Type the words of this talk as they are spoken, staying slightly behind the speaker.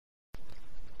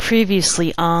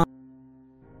Previously on.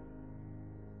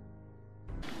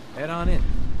 Head on in.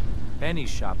 Penny's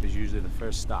shop is usually the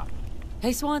first stop.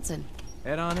 Hey, Swanson.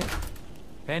 Head on in.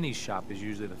 Penny's shop is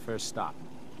usually the first stop.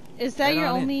 Is that Head your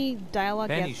on in. only dialogue?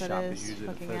 Penny's Yes, shop it is is. usually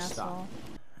the Fucking first stop. asshole.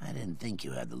 I didn't think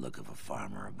you had the look of a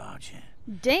farmer about you.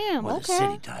 Damn. Or the Okay.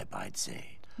 city type, I'd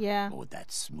say. Yeah. But with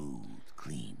that smooth,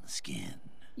 clean skin.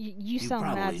 You You sound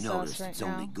mad probably sus noticed right it's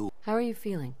only now. ghoul. How are you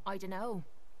feeling? I dunno.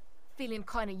 Feeling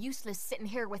kinda useless sitting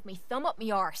here with me thumb up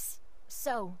me arse.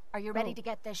 So, are you ready to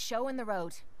get this show on the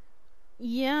road?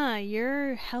 Yeah,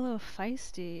 you're hella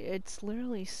feisty. It's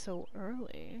literally so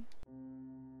early.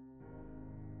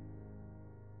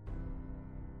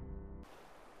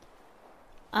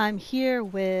 I'm here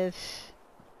with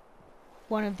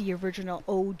one of the original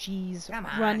OGs, Come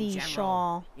on, Ronnie General.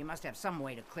 Shaw. You must have some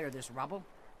way to clear this rubble.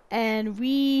 And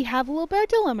we have a little bit of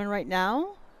dilemma right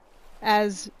now,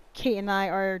 as Kate and I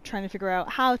are trying to figure out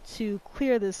how to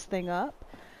clear this thing up.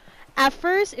 At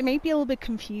first, it may be a little bit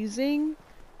confusing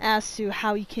as to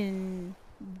how you can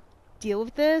deal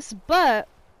with this, but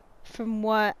from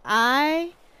what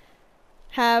I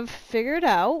have figured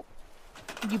out,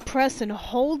 you press and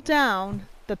hold down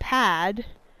the pad,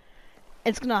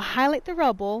 it's going to highlight the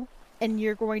rubble, and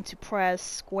you're going to press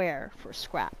square for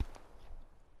scrap.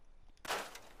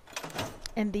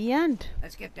 In the end.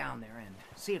 Let's get down there and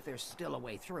see if there's still a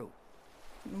way through.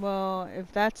 Well,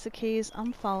 if that's the case,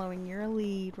 I'm following your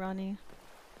lead, Ronnie.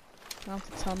 You don't have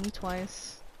to tell me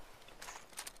twice.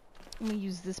 Let me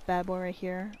use this bad boy right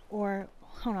here. Or,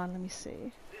 hold on, let me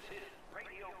see.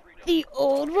 The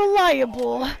old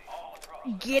reliable.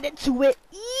 Get it to it.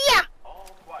 Yeah!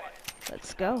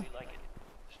 Let's go.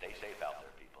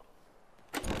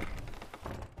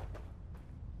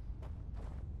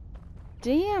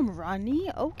 Damn,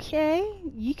 Ronnie. Okay.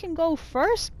 You can go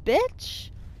first, bitch.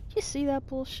 You see that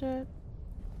bullshit?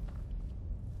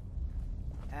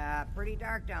 Pretty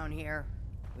dark down here.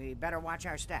 We better watch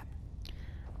our step.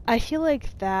 I feel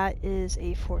like that is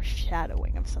a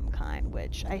foreshadowing of some kind,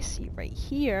 which I see right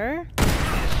here. This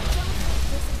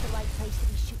is the right place to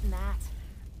be shooting at.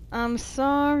 I'm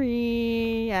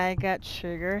sorry. I got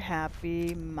trigger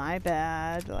happy. My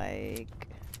bad. Like,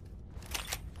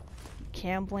 you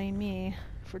can't blame me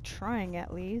for trying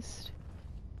at least.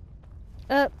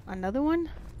 Another one?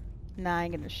 Nah, I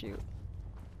ain't gonna shoot.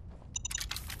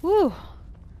 Whew.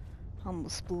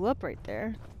 Almost blew up right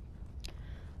there.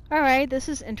 Alright, this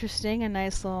is interesting. A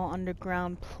nice little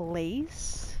underground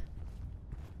place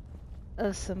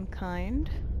of some kind.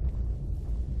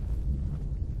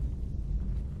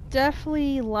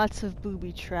 Definitely lots of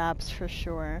booby traps for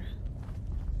sure.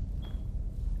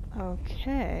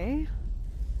 Okay.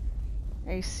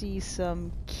 I see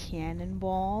some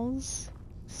cannonballs,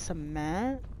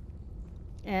 cement,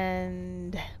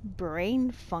 and brain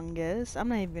fungus. I'm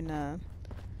not even gonna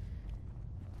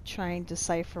try and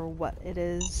decipher what it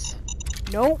is.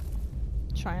 Nope.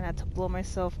 Trying not to blow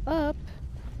myself up.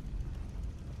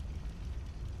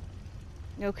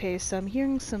 Okay, so I'm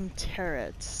hearing some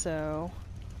turrets, so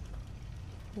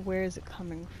where is it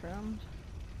coming from?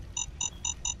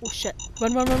 Oh shit.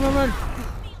 Run, run, run, run, run!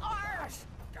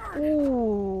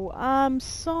 Ooh, I'm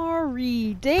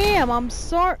sorry. Damn, I'm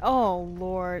sorry. Oh,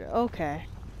 Lord. Okay.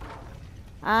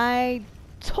 I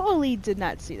totally did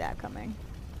not see that coming.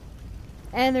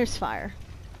 And there's fire.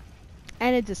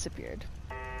 And it disappeared.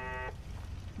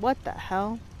 What the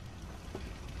hell?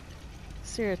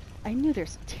 Sarah, I knew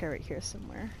there's a turret here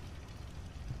somewhere.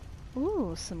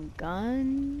 Ooh, some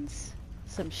guns.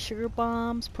 Some sugar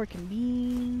bombs, pork and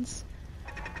beans.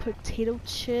 Potato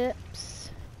chips.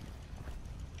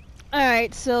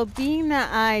 Alright, so being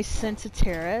that I sense a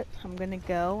turret, I'm gonna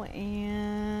go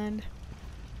and...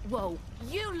 Whoa,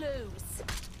 you lose!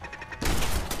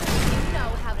 You know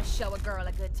how to show a girl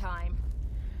a good time.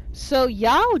 So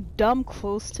y'all dumb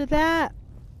close to that.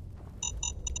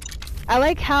 I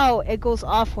like how it goes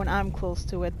off when I'm close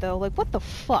to it though. Like, what the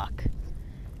fuck?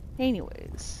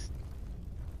 Anyways.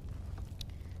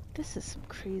 This is some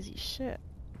crazy shit.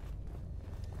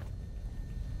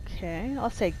 Okay, I'll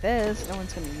take this. No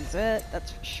one's gonna use it,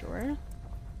 that's for sure.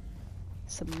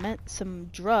 Some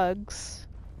drugs.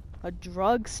 A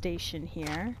drug station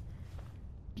here.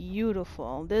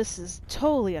 Beautiful. This is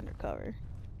totally undercover.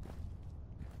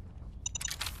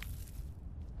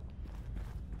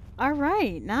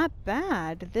 Alright, not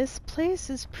bad. This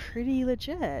place is pretty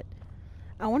legit.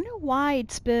 I wonder why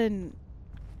it's been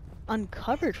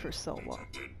uncovered for so long.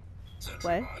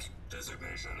 What?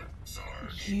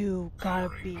 You gotta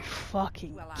be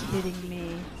fucking kidding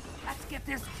me. Let's get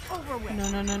this over with. No,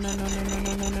 no, no, no, no, no, no,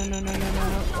 no, no, no, no, no, no,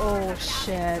 no. Oh,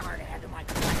 shit.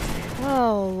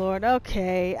 Oh lord,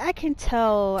 okay. I can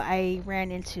tell I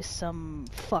ran into some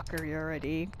fuckery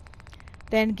already.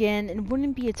 Then again, it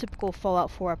wouldn't be a typical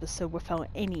Fallout 4 episode without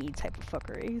any type of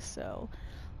fuckery, so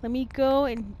let me go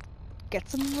and get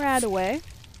some Radaway.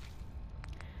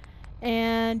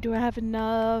 And do I have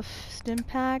enough stim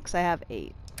packs? I have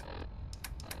 8.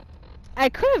 I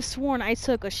could have sworn I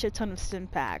took a shit ton of stim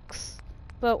packs,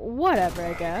 but whatever,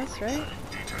 I guess, right?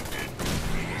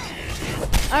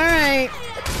 Alright.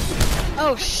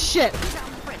 Oh shit.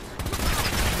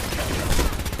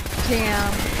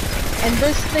 Damn. And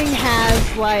this thing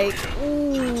has like,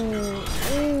 ooh,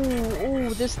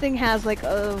 this thing has like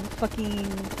a fucking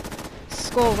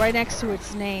skull right next to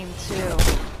its name too.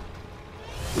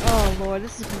 Oh lord,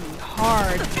 this is gonna be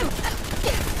hard.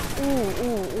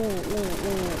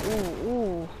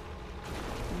 Ooh.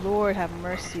 Lord have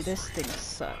mercy, this thing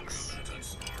sucks.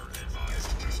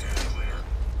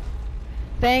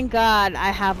 Thank God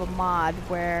I have a mod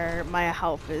where my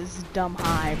health is dumb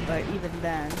high, but even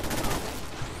then.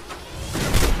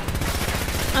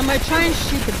 I'm gonna try and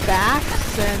shoot the back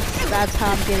since that's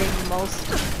how I'm getting the most.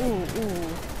 Ooh.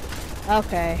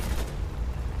 Okay.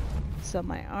 So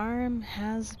my arm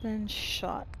has been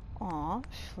shot off.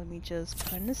 Let me just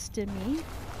put in a stimmy.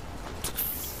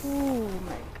 Oh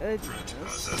my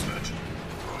goodness.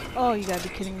 Oh, you gotta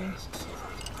be kidding me.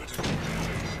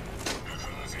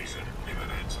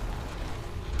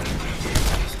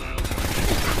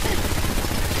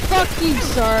 Fuck you,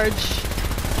 Sarge.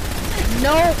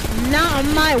 No, not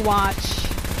on my watch.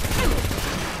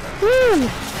 Woo!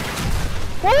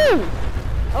 Woo!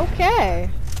 Okay.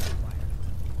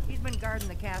 He's been guarding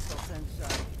the castle since,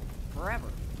 forever,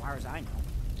 as far as I know.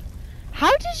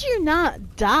 How did you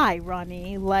not die,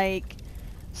 Ronnie? Like,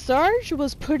 Sarge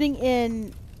was putting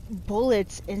in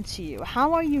bullets into you.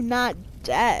 How are you not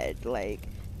dead? Like,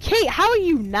 Kate, how are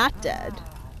you not dead?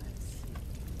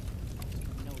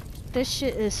 This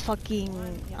shit is fucking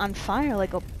on fire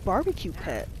like a barbecue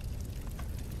pit.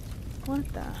 What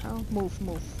the hell? Move.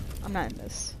 I'm not in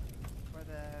this. For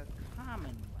the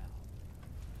Commonwealth.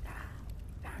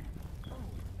 Darn it.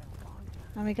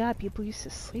 Oh my god, people used to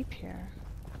sleep here.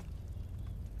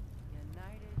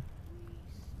 United we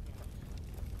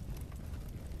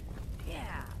stand.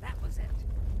 Yeah, that was it.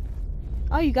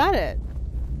 Oh, you got it.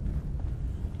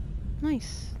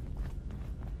 Nice.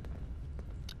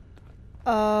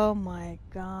 Oh my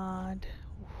god.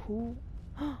 Who?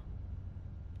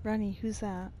 Ronnie, who's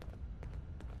that?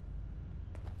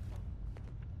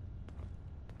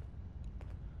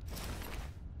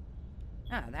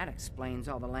 Ah, that explains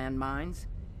all the landmines.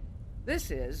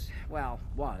 This is, well,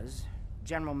 was,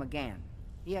 General McGann.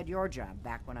 He had your job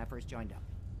back when I first joined up.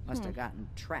 Must have gotten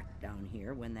trapped down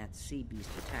here when that sea beast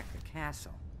attacked the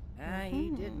castle.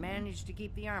 He did manage to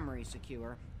keep the armory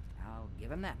secure. I'll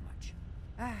give him that much.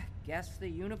 Guess the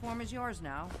uniform is yours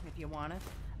now, if you want it.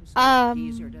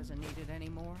 Keezer doesn't need it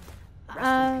anymore.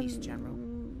 Rest in peace, General.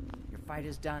 Your fight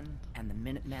is done, and the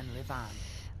Minutemen live on.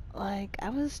 Like, I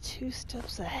was 2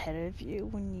 steps ahead of you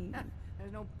when you...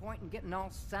 There's no point in getting all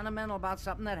sentimental about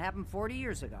something that happened 40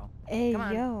 years ago. Hey, Come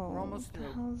on, yo, we're almost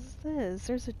through. how's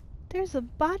this? There's a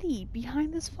body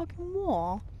behind this fucking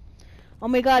wall. Oh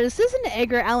my god, is this an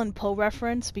Edgar Allan Poe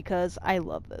reference? Because I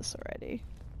love this already.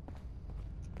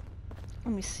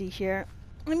 Let me see here.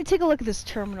 Let me take a look at this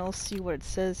terminal, see what it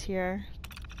says here.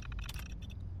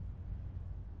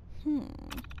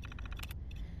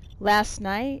 Last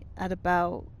night, at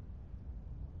about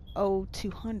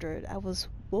 0200, I was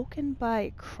woken by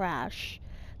a crash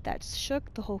that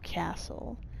shook the whole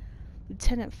castle.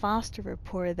 Lieutenant Foster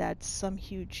reported that some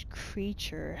huge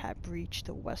creature had breached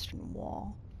the western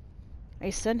wall. I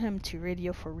sent him to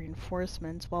radio for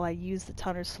reinforcements while I used the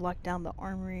tunnel to lock down the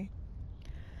armory.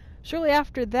 Shortly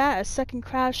after that, a second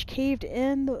crash caved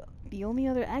in the only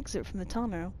other exit from the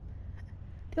tunnel.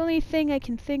 The only thing I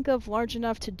can think of large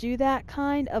enough to do that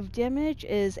kind of damage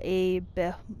is a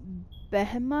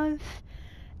behemoth,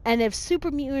 and if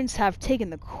super mutants have taken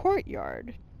the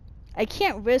courtyard, I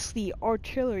can't risk the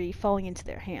artillery falling into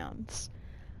their hands.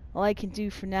 All I can do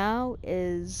for now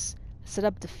is set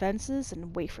up defenses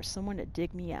and wait for someone to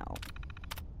dig me out.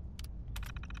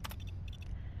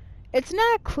 It's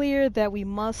not clear that we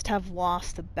must have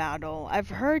lost the battle. I've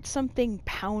heard something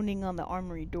pounding on the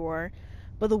armory door,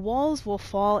 but the walls will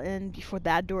fall in before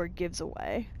that door gives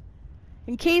away.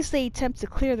 In case they attempt to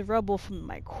clear the rubble from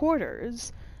my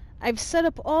quarters, I've set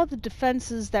up all the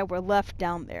defenses that were left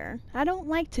down there. I don't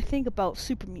like to think about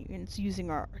super mutants using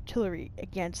our artillery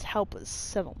against helpless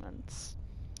settlements.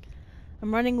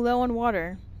 I'm running low on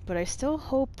water, but I still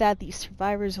hope that the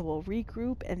survivors will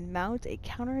regroup and mount a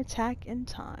counterattack in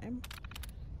time.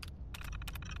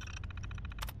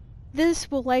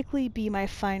 This will likely be my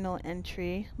final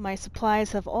entry. My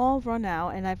supplies have all run out,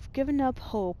 and I've given up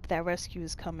hope that rescue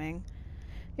is coming.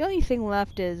 The only thing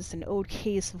left is an old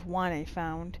case of wine I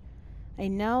found. I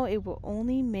know it will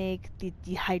only make the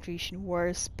dehydration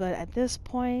worse, but at this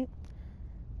point,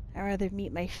 I'd rather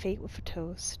meet my fate with a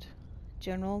toast.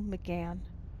 General McGann,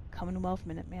 Commonwealth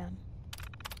Minuteman.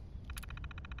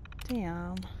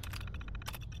 Damn.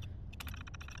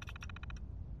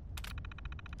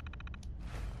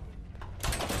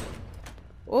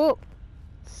 Oh!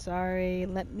 Sorry,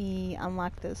 let me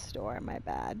unlock this door, my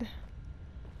bad.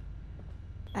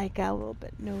 I got a little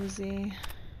bit nosy.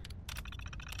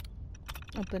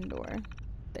 Open door.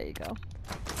 There you go.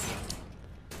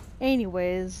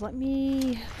 Anyways, let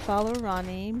me follow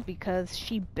Ronnie because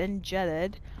she been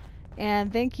jetted.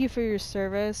 And thank you for your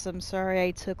service. I'm sorry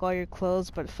I took all your clothes,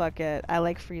 but fuck it. I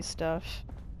like free stuff.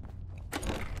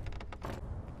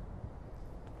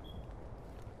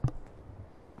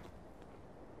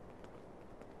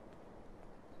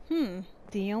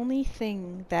 The only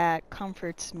thing that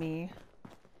comforts me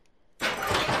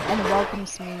and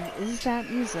welcomes me is that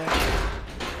music.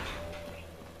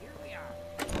 Here we are.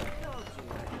 Told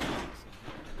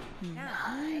you.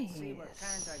 Now, let's see what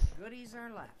kinds of goodies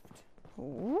are left.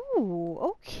 Ooh,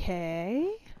 okay.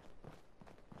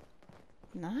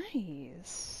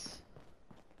 Nice.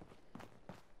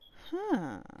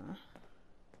 Huh.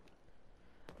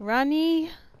 Ronnie,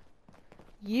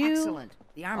 you Excellent.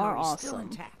 The are armory is still awesome.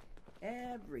 intact.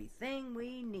 Everything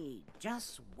we need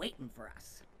just waiting for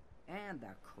us. And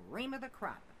the cream of the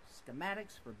crop,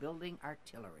 schematics for building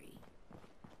artillery.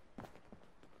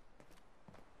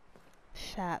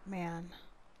 Fat man.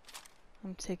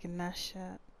 I'm taking that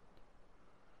shit.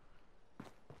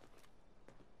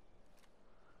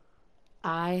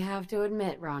 I have to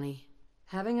admit, Ronnie,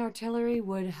 having artillery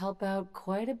would help out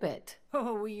quite a bit.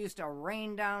 Oh, we used to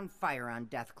rain down fire on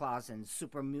Deathclaws and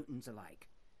super mutants alike.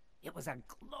 It was a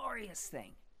glorious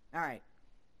thing. All right,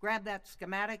 grab that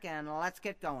schematic and let's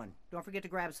get going. Don't forget to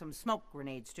grab some smoke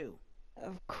grenades too.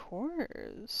 Of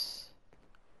course.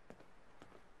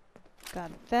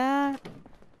 Got that.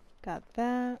 Got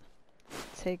that.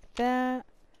 Take that.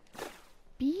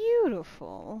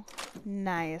 Beautiful.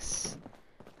 Nice.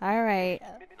 Alright,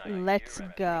 let's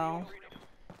go.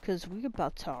 Because we're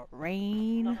about to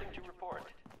rain. Nothing to report.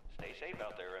 Stay safe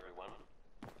out there, everyone.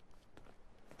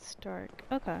 It's dark.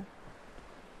 Okay.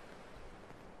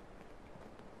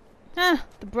 Ah,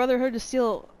 the Brotherhood of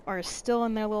Steel are still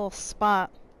in their little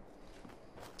spot.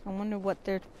 I wonder what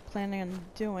they're planning on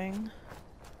doing.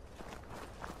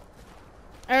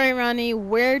 Alright, Ronnie,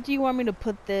 where do you want me to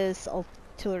put this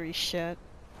artillery shit?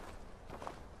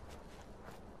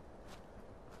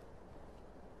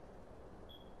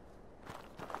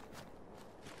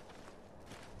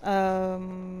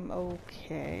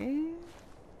 Okay.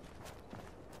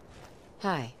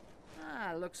 Hi.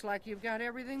 Ah, looks like you've got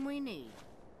everything we need.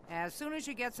 As soon as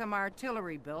you get some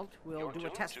artillery built, we'll You're do a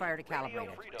tuned test to fire to Radio calibrate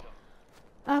it. Freedom.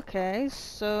 Okay, All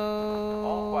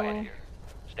so... quiet here.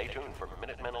 Stay tuned for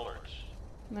Minutemen alerts.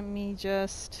 Let me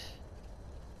just...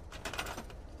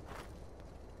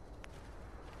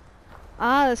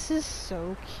 Ah, this is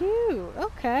so cute.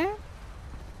 Okay.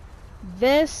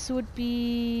 This would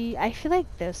be... I feel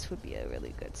like this would be a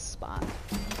really good spot.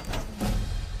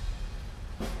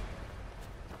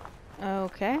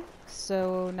 Okay,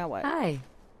 so now what? Hi.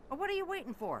 Well, what are you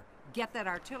waiting for? Get that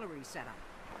artillery set up.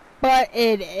 But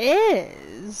it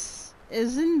is.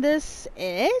 Isn't this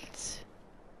it?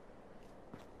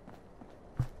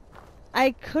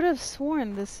 I could have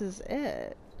sworn this is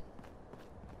it.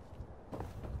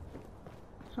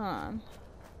 Hold on.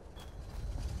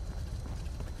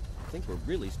 I think we're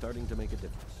really starting to make a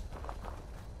difference.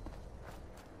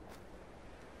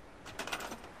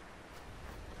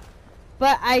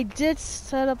 But I did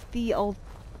set up the old...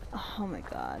 Oh my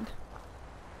god.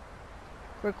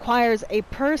 Requires a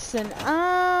person.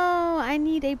 Oh, I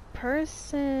need a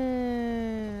person.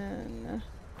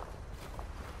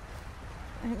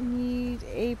 I need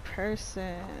a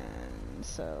person.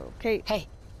 So, okay. Hey,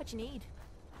 What you need?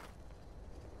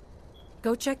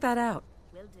 go check that out.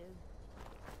 Will do.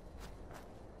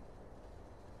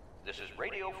 This is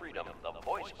Radio Freedom, the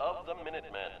voice of the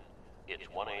Minutemen. It's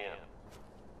 1 a.m.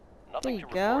 Nothing There you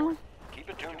to go. report. Keep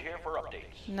it tuned here for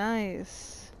updates.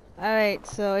 Nice. Alright,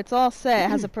 so it's all set. It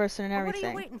has a person and Well, what are you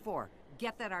everything. waiting for?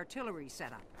 Get that artillery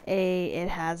set up. It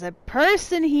has a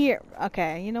person here.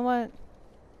 Okay, you know what?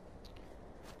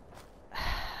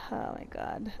 Oh my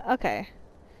god. Okay.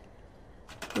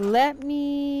 Let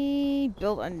me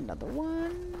build another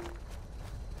one.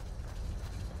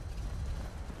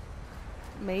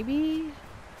 Maybe?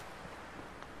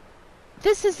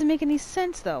 This doesn't make any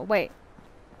sense though. Wait.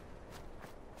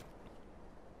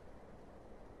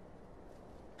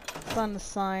 It's on the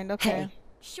sign. Okay. Hey.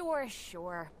 Sure,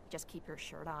 sure. Just keep your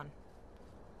shirt on.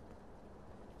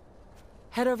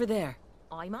 Head over there.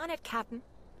 I'm on it, Captain.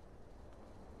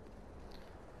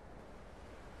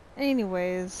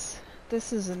 Anyways,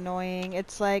 this is annoying.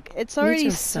 It's like it's Need already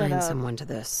to set assign up. someone to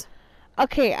this.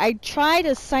 Okay, I tried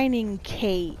assigning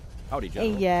Kate, Howdy,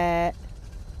 General. and yet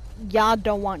y'all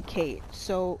don't want Kate.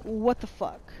 So what the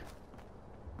fuck?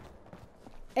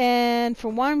 And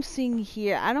from what I'm seeing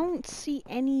here, I don't see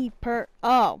any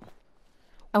Oh,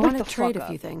 I Wake want to the trade fuck a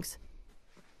few up. things.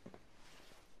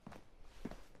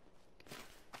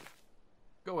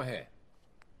 Go ahead.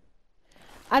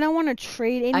 I don't want to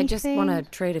trade anything. I just want to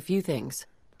trade a few things.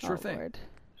 Sure Oh, thing. Lord.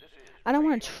 I don't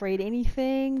want to trade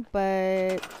anything,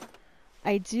 but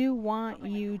I do want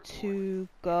you to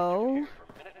go,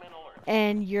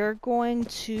 and you're going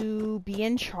to be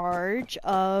in charge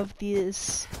of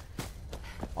this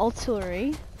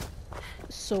artillery.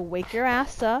 So wake your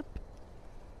ass up.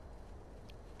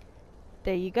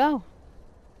 There you go.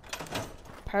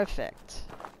 Perfect.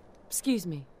 Excuse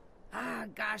me. Ah,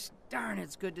 gosh darn,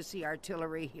 it's good to see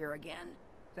artillery here again.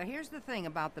 So here's the thing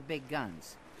about the big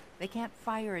guns. They can't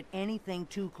fire at anything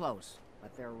too close,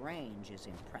 but their range is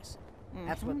impressive.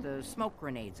 That's what the smoke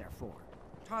grenades are for.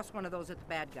 Toss one of those at the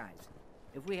bad guys.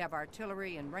 If we have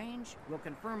artillery in range, we'll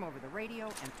confirm over the radio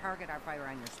and target our fire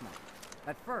on your smoke.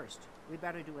 But first, we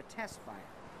better do a test fire.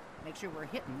 Make sure we're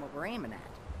hitting what we're aiming at.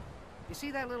 You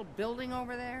see that little building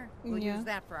over there? We'll Yeah. use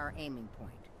that for our aiming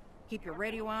point. Keep your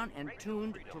radio on and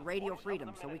tuned to Radio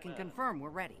Freedom so we can confirm we're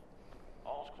ready.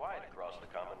 All's quiet across the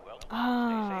Commonwealth.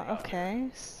 Ah, okay.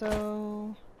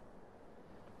 So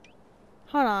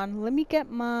hold on, let me get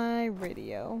my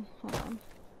radio. Hold on.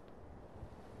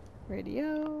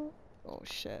 Radio. Oh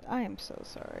shit, I am so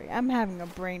sorry. I'm having a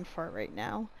brain fart right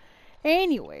now.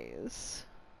 Anyways.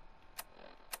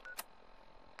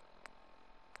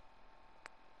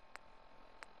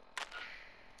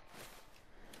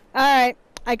 Alright,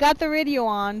 I got the radio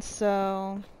on,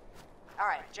 so...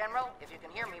 Alright, General, if you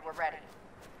can hear me, we're ready.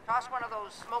 Toss one of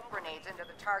those smoke grenades into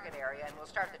the target area and we'll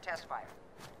start the test fire.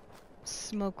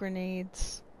 Smoke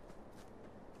grenades.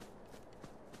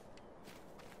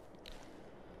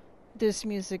 This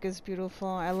music is beautiful.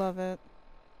 I love it.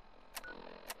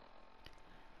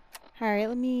 Alright,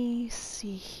 let me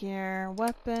see here.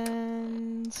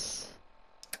 Weapons.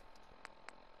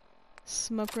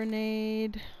 Smoke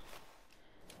grenade.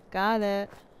 Got it.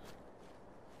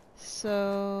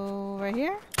 So, right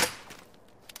here?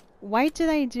 Why did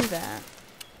I do that?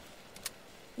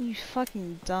 You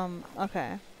fucking dumb.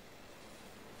 Okay.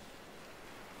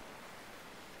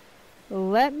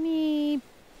 Let me...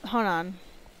 Hold on.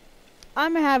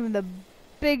 I'm having the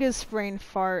biggest brain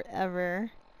fart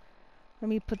ever. Let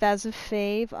me put that as a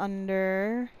fave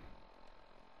under...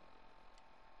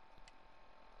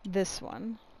 this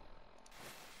one.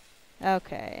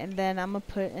 Okay, and then I'm gonna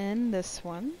put in this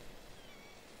one.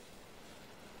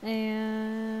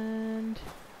 And...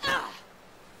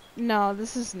 No,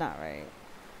 this is not right.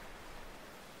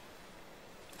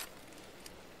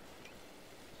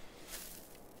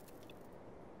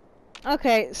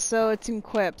 Okay, so it's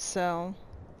equipped, so...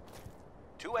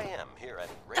 2 a.m. here at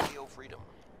Radio Freedom.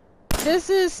 This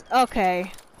is...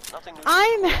 okay. Nothing new.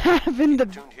 I'm having the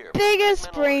Tuned here for biggest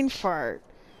Minutemen brain alerts. fart.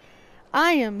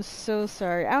 I am so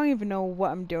sorry. I don't even know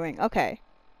what I'm doing. Okay.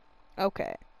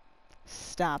 Okay.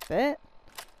 Stop it.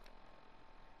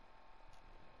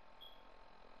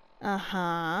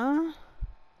 Uh-huh.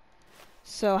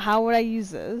 So how would I use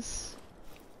this?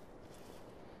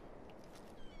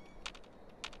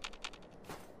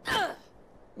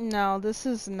 No, this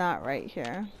is not right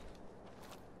here.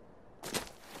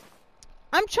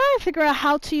 I'm trying to figure out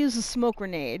how to use a smoke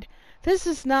grenade. This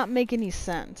does not make any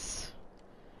sense.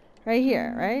 Right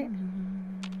here, right?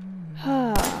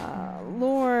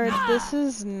 Lord, this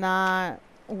is not...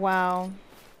 Wow.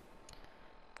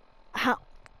 How...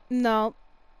 No.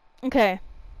 Okay.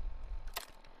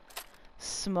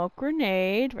 Smoke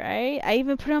grenade, right? I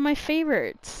even put on my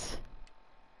favorites.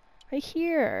 Right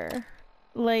here.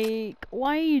 Like,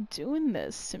 why are you doing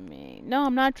this to me? No,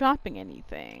 I'm not dropping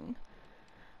anything.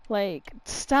 Like,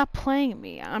 stop playing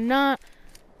me. I'm not...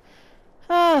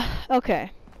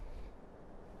 okay.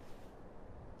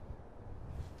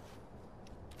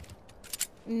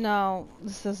 No,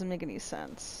 this doesn't make any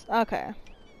sense. Okay.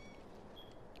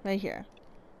 Right here.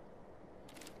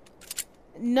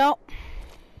 No.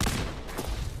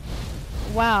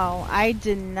 Wow, I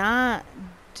did not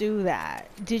do that.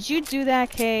 Did you do that,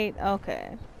 Kate? Okay.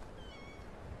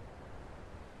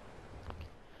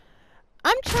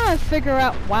 I'm trying trying to figure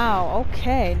out. Wow,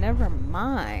 okay, never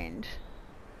mind.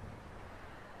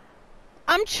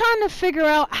 I'm trying to figure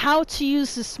out how to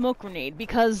use the smoke grenade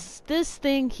because this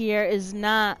thing here is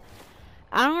not.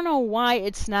 I don't know why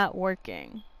it's not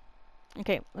working.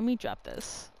 Okay, let me drop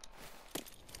this.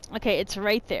 Okay, it's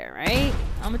right there, right?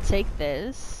 I'm gonna take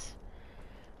this.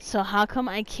 So how come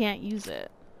I can't use it?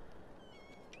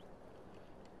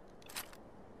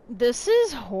 This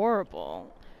is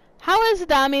horrible. How is it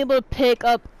that I'm able to pick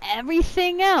up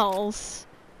everything else,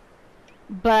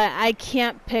 but I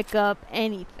can't pick up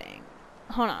anything?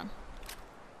 Hold on.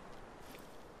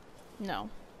 No.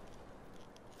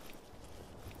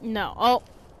 No. Oh,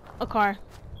 a car.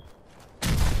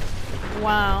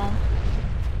 Wow.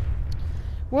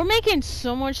 We're making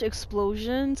so much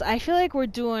explosions. I feel like we're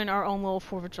doing our own little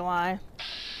 4th of July.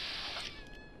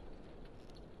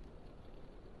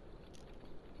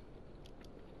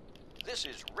 This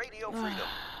is Radio Freedom,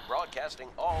 broadcasting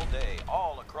all day,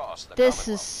 all across the This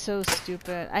Commonwealth. is so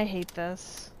stupid. I hate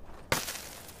this.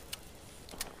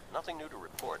 Nothing new to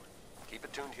report. Keep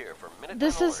it tuned here for Minuteman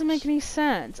This doesn't make alerts. any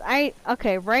sense.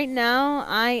 Okay, right now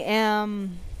I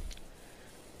am...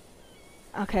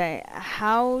 Okay,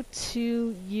 how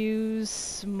to use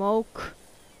smoke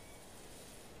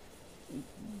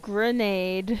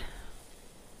grenade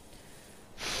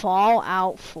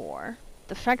Fallout 4.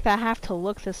 The fact that I have to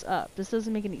look this up, this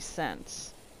doesn't make any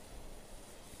sense.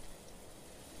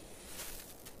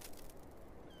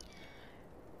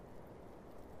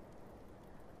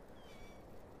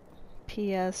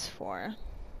 PS4.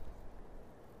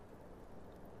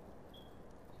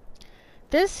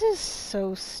 This is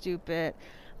so stupid.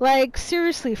 Like,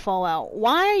 seriously, Fallout,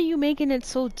 why are you making it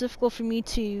so difficult for me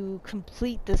to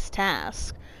complete this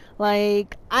task?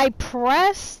 Like, I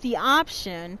press the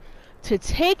option to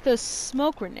take the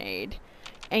smoke grenade,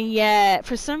 and yet,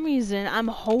 for some reason, I'm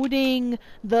holding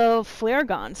the flare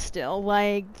gun still.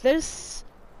 Like, this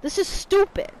is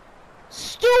stupid.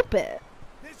 Stupid!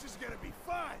 This is gonna be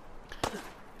fun.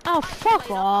 Oh,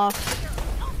 fuck off.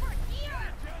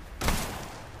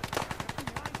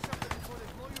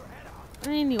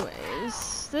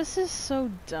 Anyways, this is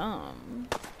so dumb.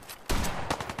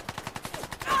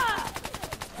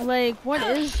 Like, what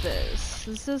is this?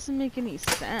 This doesn't make any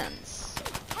sense.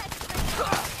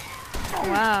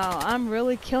 Wow, I'm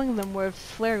really killing them with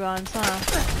flare guns, huh?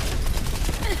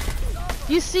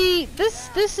 You see, this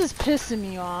is pissing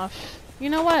me off. You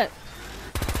know what?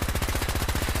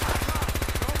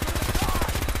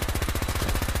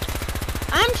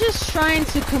 I'm just trying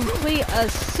to complete a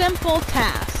simple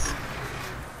task.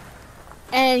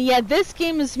 And yeah, this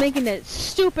game is making it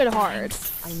stupid hard.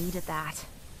 I needed that.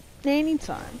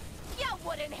 Anytime. You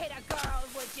wouldn't hit a girl,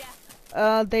 would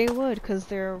ya? They would, because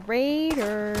they're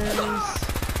raiders.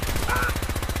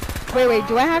 Wait,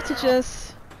 do I have to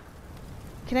just...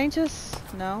 Can I just...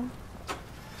 No?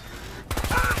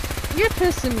 You're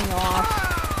pissing me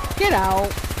off. Get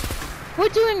out. We're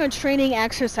doing a training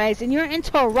exercise and you're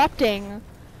interrupting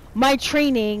my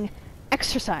training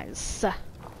exercise.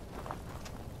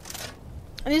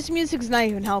 And this music's not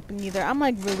even helping either. I'm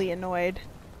like really annoyed.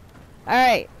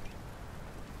 Alright.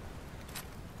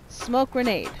 Smoke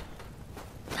grenade.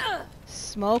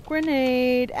 Smoke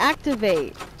grenade.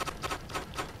 Activate.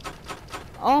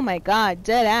 Oh my god,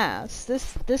 dead ass.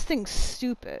 This thing's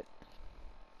stupid.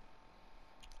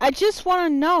 I just want to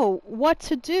know what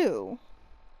to do.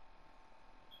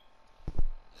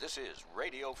 This is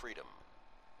Radio Freedom.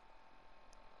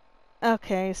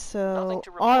 Okay, so Nothing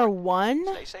to report.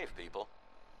 R1? Stay safe, people.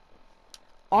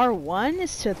 R1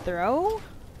 is to throw?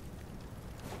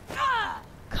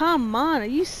 Come on, are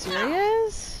you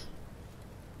serious?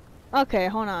 Okay,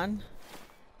 hold on.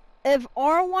 If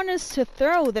R1 is to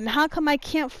throw, then how come I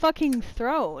can't fucking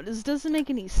throw? This doesn't make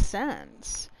any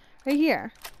sense. Right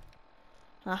here.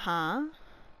 Uh-huh.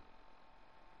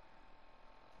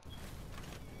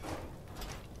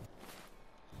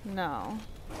 No.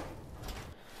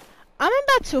 I'm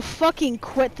about to fucking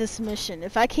quit this mission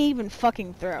if I can't even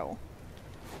fucking throw.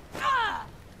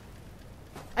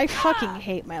 I fucking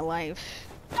hate my life.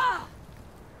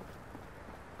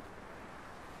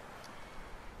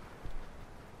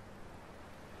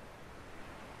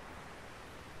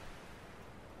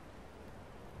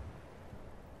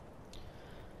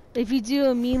 If you do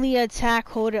a melee attack,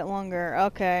 hold it longer.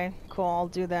 Okay, cool, I'll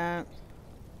do that.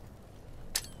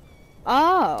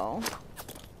 Oh.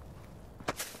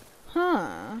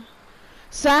 Huh.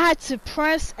 So I had to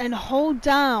press and hold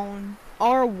down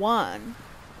R1.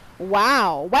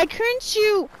 Wow. Why couldn't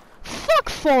you... Fuck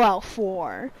Fallout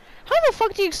 4. How the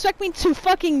fuck do you expect me to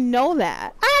fucking know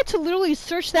that? I had to literally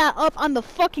search that up on the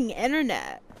fucking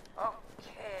internet.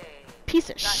 Okay. piece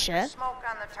of Got some shit. smoke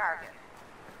on the target.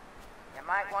 You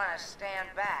might want to stand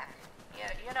back.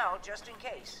 You know, just in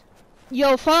case.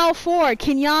 Yo, Fallout 4,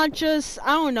 can y'all just,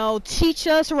 I don't know, teach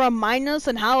us or remind us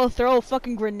on how to throw a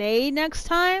fucking grenade next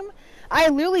time? I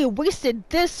literally wasted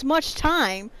this much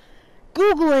time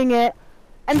Googling it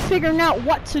and figuring out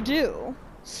what to do.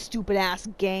 Stupid ass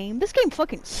game. This game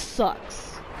fucking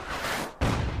sucks.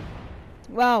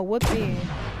 Wow, whoopee.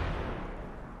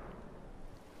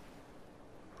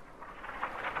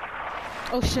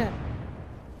 Oh shit.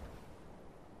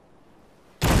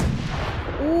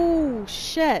 Ooh,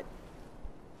 shit.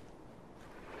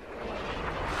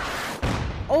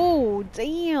 Oh,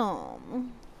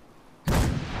 damn.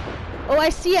 Oh, I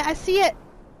see it, I see it.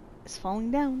 It's falling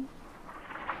down.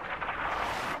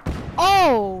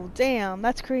 Oh, damn,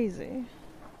 that's crazy.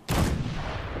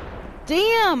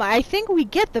 Damn, I think we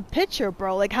get the picture,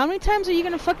 bro. Like, how many times are you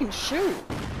gonna fucking shoot?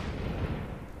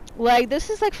 Like, this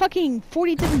is like fucking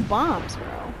 40 different bombs,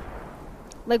 bro.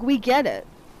 Like, we get it.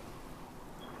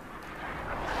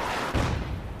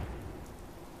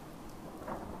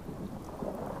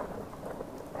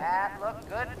 That looked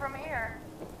good from here.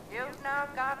 You've now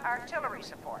got artillery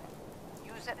support.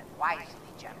 Use it wisely,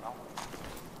 General.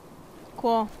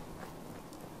 Cool.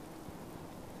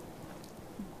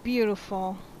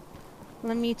 Beautiful.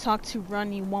 Let me talk to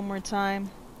Ronnie one more time.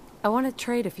 I want to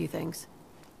trade a few things.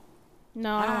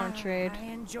 No, I don't want to trade. I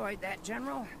enjoyed that,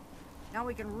 General. Now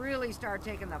we can really start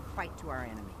taking the fight to our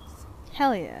enemies.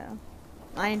 Hell yeah.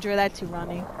 I enjoy that too,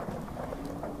 Ronnie.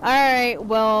 Alright,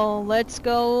 well, let's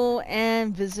go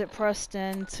and visit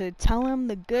Preston to tell him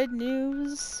the good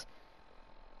news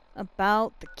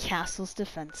about the castle's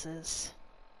defenses.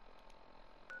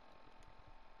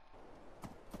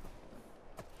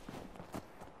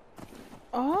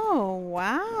 Oh,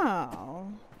 wow.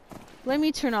 Let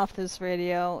me turn off this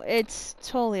radio. It's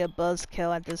totally a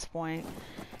buzzkill at this point.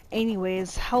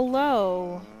 Anyways,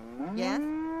 hello. Yeah?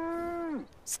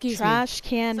 Excuse me. Trash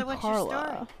Can So what's Carla. your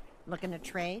story? Looking to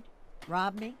trade?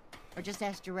 Rob me? Or just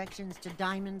ask directions to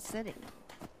Diamond City?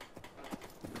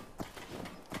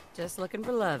 Just looking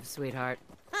for love, sweetheart.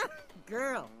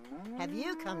 Girl, have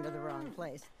you come to the wrong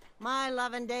place? My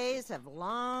loving days have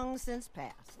long since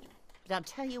passed. But I'll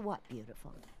tell you what,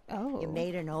 beautiful. Oh. You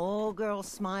made an old girl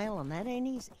smile, and that ain't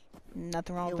easy.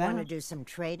 Nothing wrong You with that. want to do some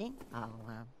trading?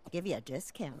 I'll give you a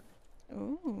discount.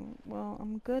 Ooh, well,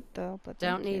 I'm good though, but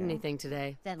Don't thank need you. anything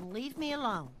today. Then leave me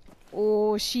alone.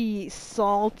 Oh, she's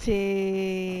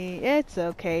salty. It's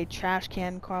okay, Trash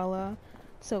Can Carla.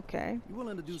 It's okay. You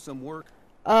willing to do some work?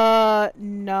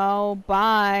 No,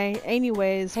 bye.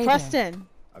 Anyways, Hey Preston.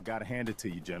 I gotta hand it to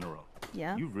you, General.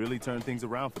 Yeah? You really turned things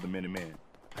around for the Minutemen.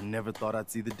 I never thought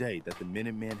I'd see the day that the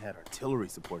Minutemen had artillery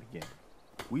support again.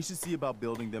 We should see about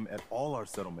building them at all our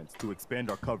settlements to expand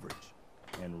our coverage.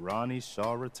 And Ronnie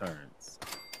Shaw returns.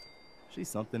 She's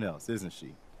something else, isn't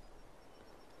she?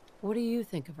 What do you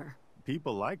think of her?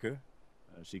 People like her.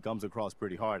 She comes across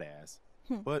pretty hard-ass.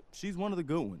 But she's one of the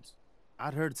good ones.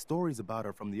 I'd heard stories about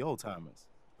her from the old-timers,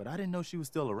 but I didn't know she was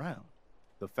still around.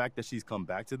 The fact that she's come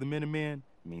back to the Minutemen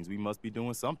means we must be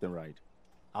doing something right.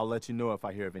 I'll let you know if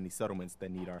I hear of any settlements that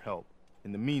need our help.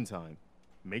 In the meantime,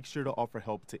 make sure to offer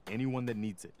help to anyone that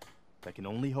needs it. That can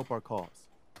only help our cause.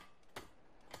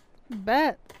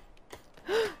 Bet.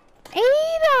 Ada!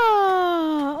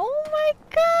 Oh my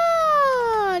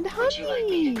god! Honey! Would you like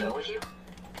me to go with you?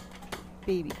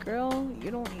 Baby girl,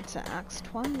 you don't need to ask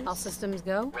twice. All systems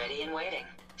go? Ready and waiting.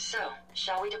 So,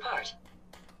 shall we depart?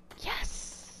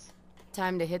 Yes!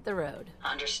 Time to hit the road.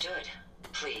 Understood.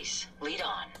 Please, lead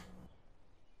on.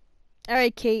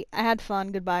 Alright, Kate, I had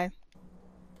fun. Goodbye.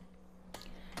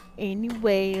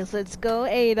 Anyways, let's go,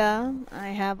 Ada. I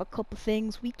have a couple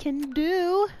things we can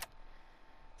do.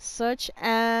 Such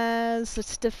as,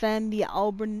 let's defend the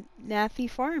Abernathy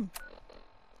farm.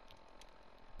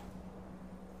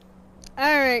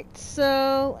 Alright,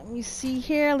 so, let me see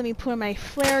here. Let me put in my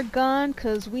flare gun,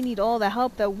 because we need all the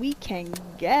help that we can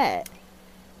get.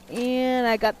 And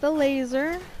I got the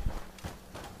laser.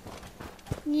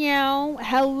 Meow.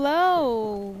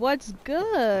 Hello. What's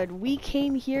good? We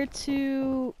came here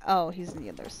to... Oh, he's on the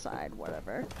other side.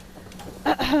 Whatever.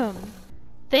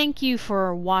 Thank you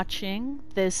for watching.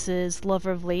 This is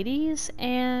Lover of Ladies,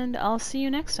 and I'll see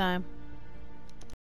you next time.